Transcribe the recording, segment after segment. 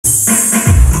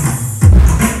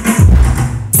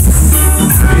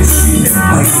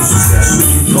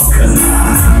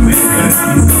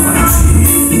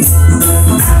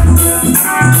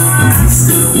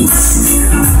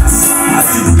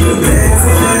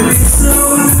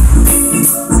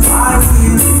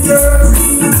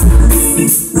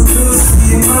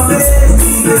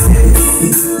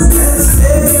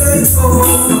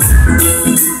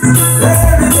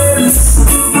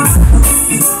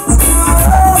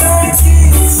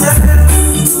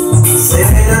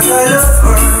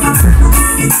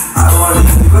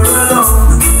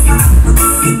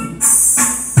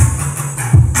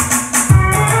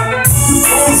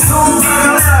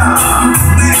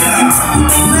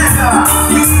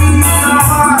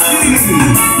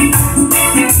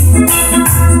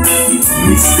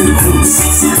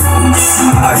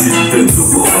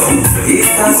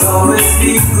always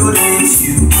be good with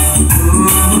you.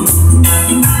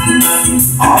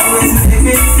 Always make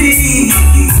me feel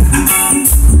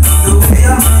the way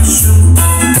I'm unsure.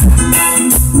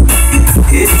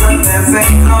 It's a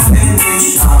perfect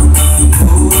combination.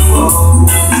 Oh,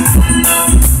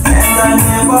 and I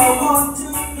never want to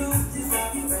lose this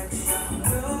affection.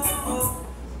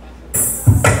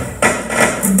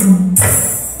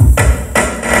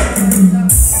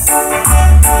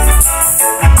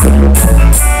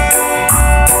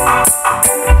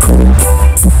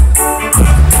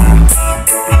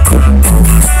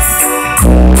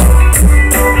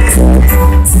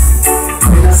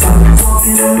 When I saw you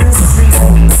walking in the street,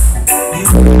 you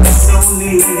look so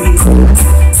neat.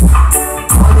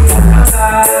 All the other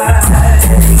guys,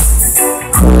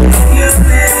 your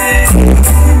name,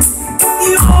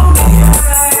 you only have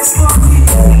eyes for me.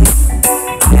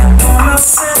 I'm gonna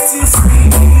set you free.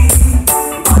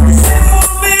 What is there for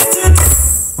me to do?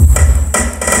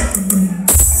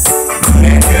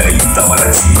 Mega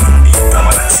Itamaraty,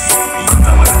 Itamaraty,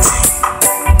 Itamaraty.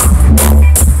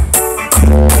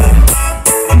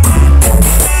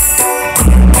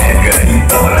 Mega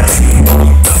Itamaraty,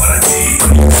 Itamaraty,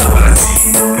 Itamaraty.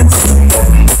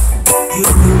 You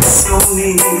look so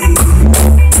neat.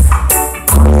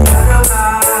 All the other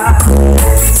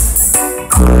guys,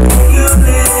 your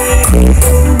name,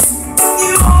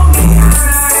 you only have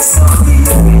eyes for me.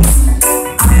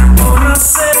 I am gonna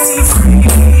set you free.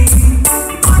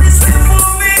 What is there for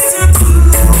me to do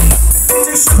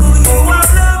to show you I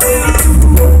love you?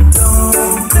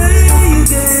 Don't play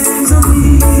games on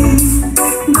me.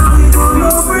 Now you're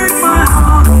gonna break my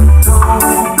heart.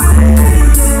 Don't play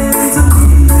games on me.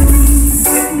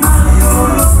 Now you're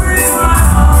gonna break my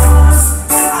heart.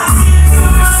 I give you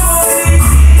my body.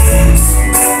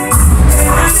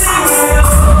 Everything I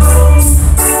own.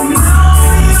 Now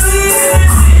you're leaving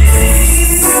me. Every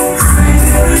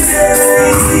day.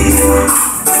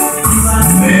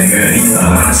 Mega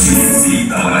Itamaraty,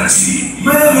 Itamaraty.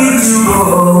 Where did you go?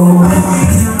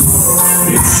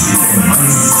 Esse é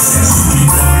mais um sucesso que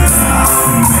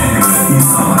toca Mega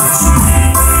Itamaraty.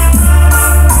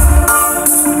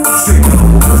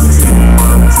 Chegando você,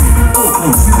 o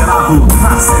considerado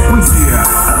na sequência.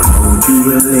 Hold you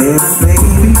a little,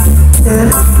 baby. Tell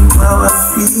you how I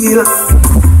feel.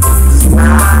 It's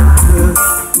my good,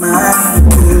 my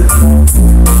good.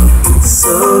 It's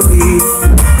so deep.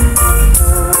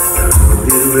 Hold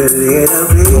you a little,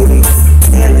 baby.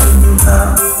 Tell you how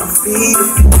I feel.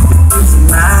 It's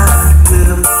my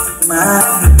good, my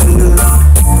good.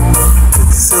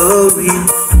 It's so deep.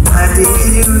 Why did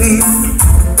you leave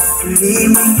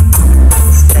me?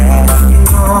 Standing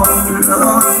all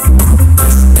alone.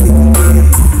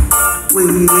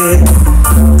 Waited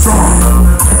from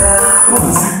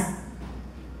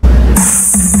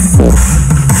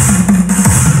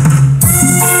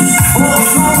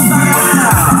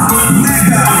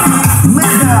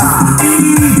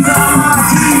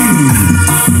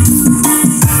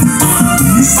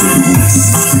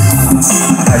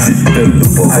Agitando o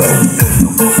povão.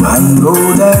 I know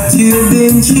that you've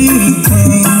been cheating.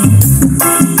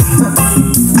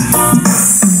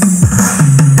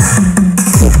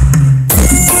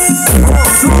 O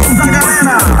som da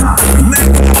galera.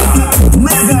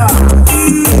 Mega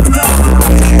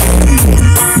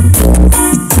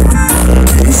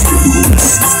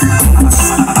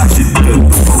agitando o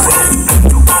povão.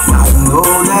 I know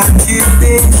that you've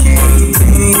been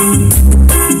cheating.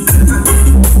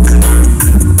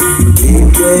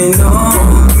 Cheating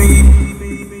on me.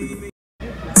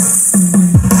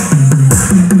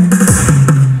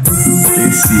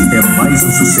 Esse é mais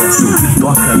um sucesso que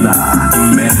toca na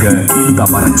Mega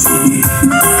Itamaraty.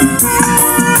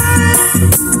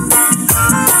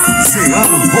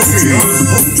 Chegando você,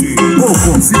 o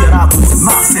considerado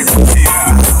na sequência.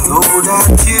 Know that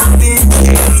you've been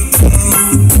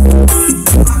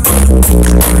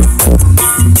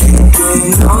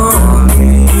cheating on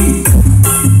me.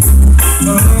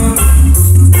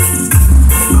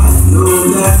 I know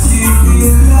that you've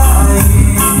been lying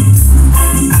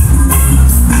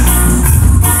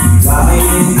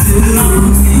to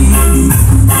me.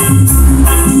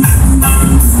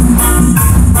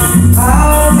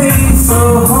 I've been so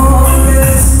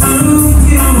homeless to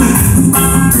you.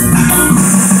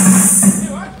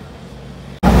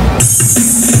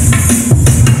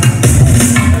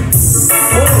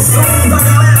 O som da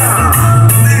galera.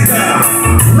 Mega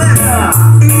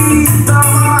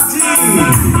Itamaraty.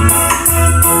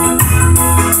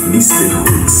 Mr.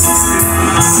 Hooks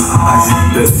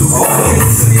agitando o povão.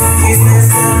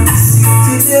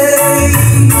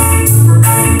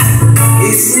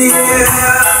 It's near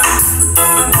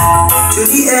to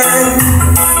the end.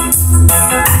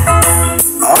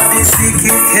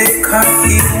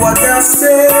 what I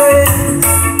say.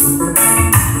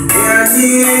 They're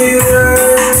here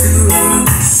to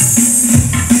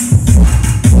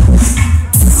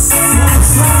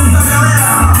som da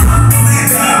galera.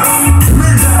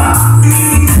 Mega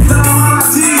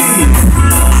Itamaraty.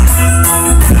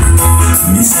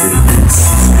 Mr.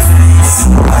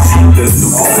 Agitando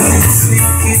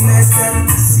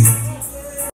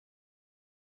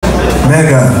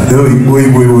Mega, oi,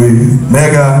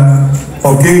 Mega,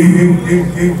 ok?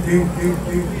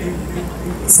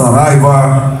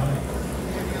 Saraiva,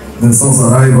 atenção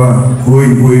Saraiva,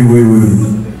 oi.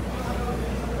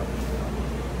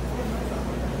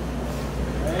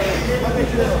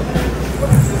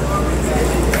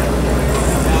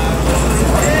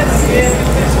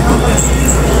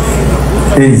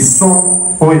 Ei,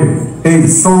 som, oi, ei,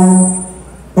 som,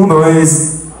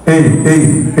 1,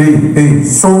 2, ei,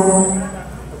 som.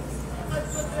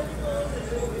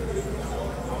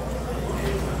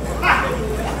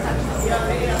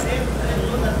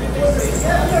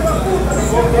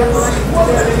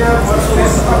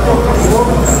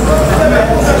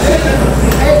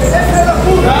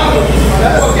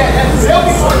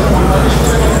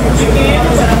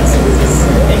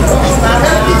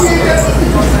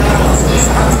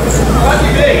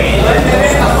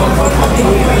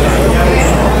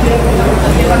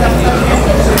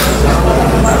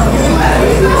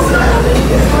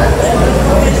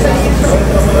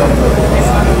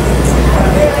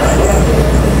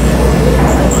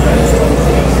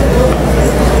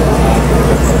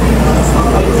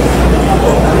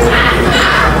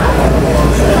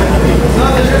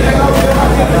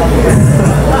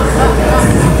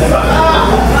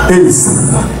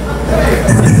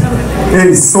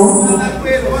 Ei, som.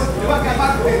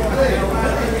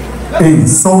 Ei,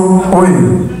 som,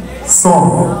 oi,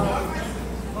 som.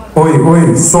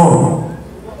 Oi, som.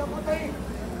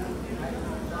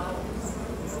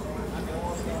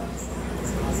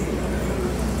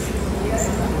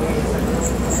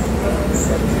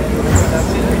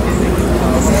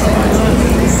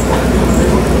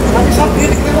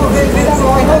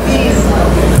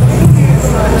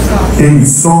 Ei,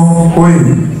 som, oi,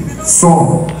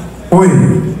 som, oi,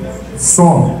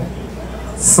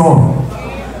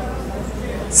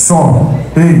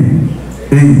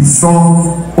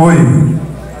 som,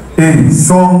 ei,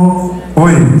 som,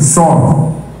 oi,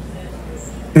 som,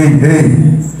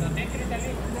 ei.